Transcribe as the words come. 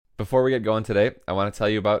Before we get going today, I want to tell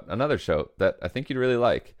you about another show that I think you'd really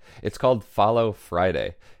like. It's called Follow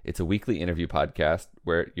Friday. It's a weekly interview podcast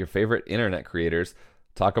where your favorite internet creators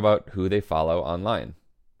talk about who they follow online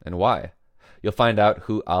and why. You'll find out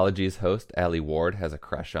who Ologies host Ali Ward has a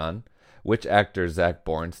crush on, which actor Zach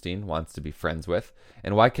Bornstein wants to be friends with,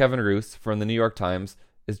 and why Kevin Roose from the New York Times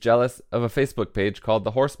is jealous of a Facebook page called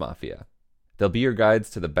The Horse Mafia. They'll be your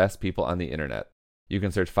guides to the best people on the internet. You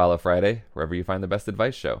can search Follow Friday wherever you find the best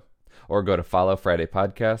advice show, or go to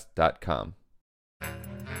followfridaypodcast.com.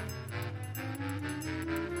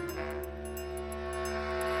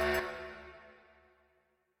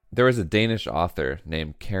 There was a Danish author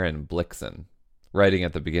named Karen Blixen, writing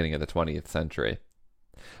at the beginning of the 20th century.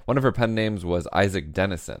 One of her pen names was Isaac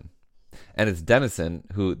Denison, and it's Denison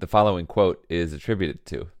who the following quote is attributed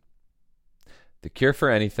to. "The cure for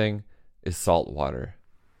anything is salt water,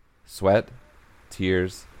 sweat,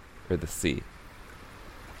 tears, or the sea."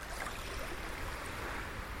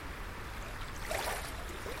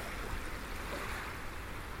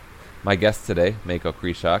 My guest today, Meiko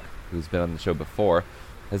Krishok, who's been on the show before,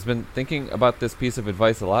 has been thinking about this piece of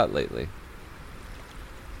advice a lot lately.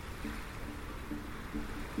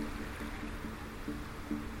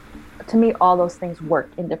 To me, all those things work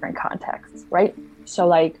in different contexts, right? So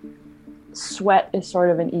like sweat is sort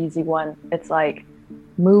of an easy one. It's like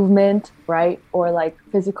movement, right? Or like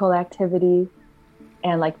physical activity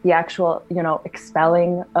and like the actual,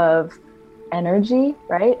 expelling of energy,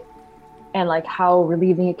 right? And like how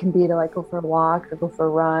relieving it can be to like go for a walk or go for a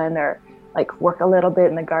run or like work a little bit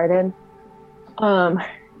in the garden. And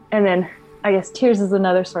then I guess tears is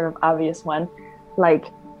another sort of obvious one. Like,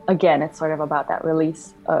 again, it's sort of about that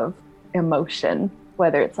release of emotion,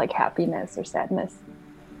 whether it's like happiness or sadness.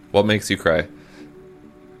 What makes you cry?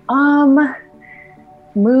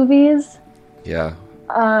 Movies. Yeah.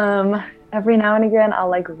 Every now and again, I'll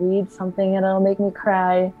like read something and it'll make me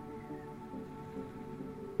cry.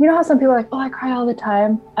 You know how some people are like, oh, I cry all the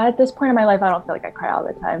time. At this point in my life, I don't feel like I cry all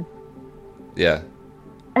the time. Yeah.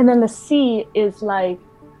 And then the sea is like,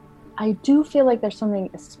 I do feel like there's something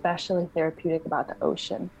especially therapeutic about the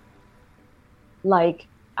ocean. Like,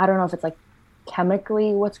 I don't know if it's like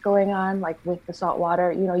chemically what's going on, like with the salt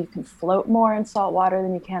water, you can float more in salt water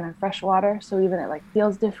than you can in fresh water. So even it like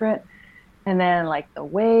feels different. And then like the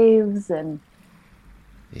waves and.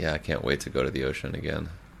 Yeah, I can't wait to go to the ocean again.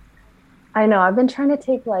 I know. I've been trying to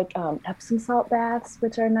take like Epsom salt baths,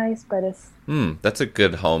 which are nice, but it's. That's a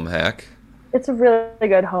good home hack. It's a really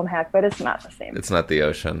good home hack, but it's not the same. It's not the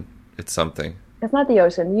ocean. It's something. It's not the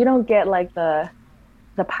ocean. You don't get like the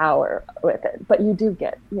power with it, but you do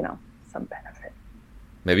get, some benefit.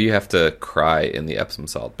 Maybe you have to cry in the Epsom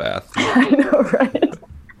salt bath. I know, right?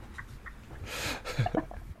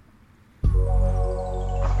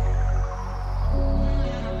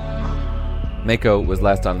 Meiko was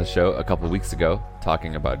last on the show a couple weeks ago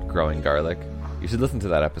talking about growing garlic. You should listen to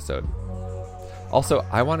that episode. Also,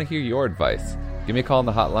 I want to hear your advice. Give me a call on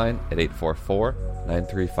the hotline at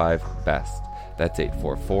 844-935-BEST. That's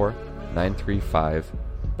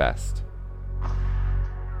 844-935-BEST.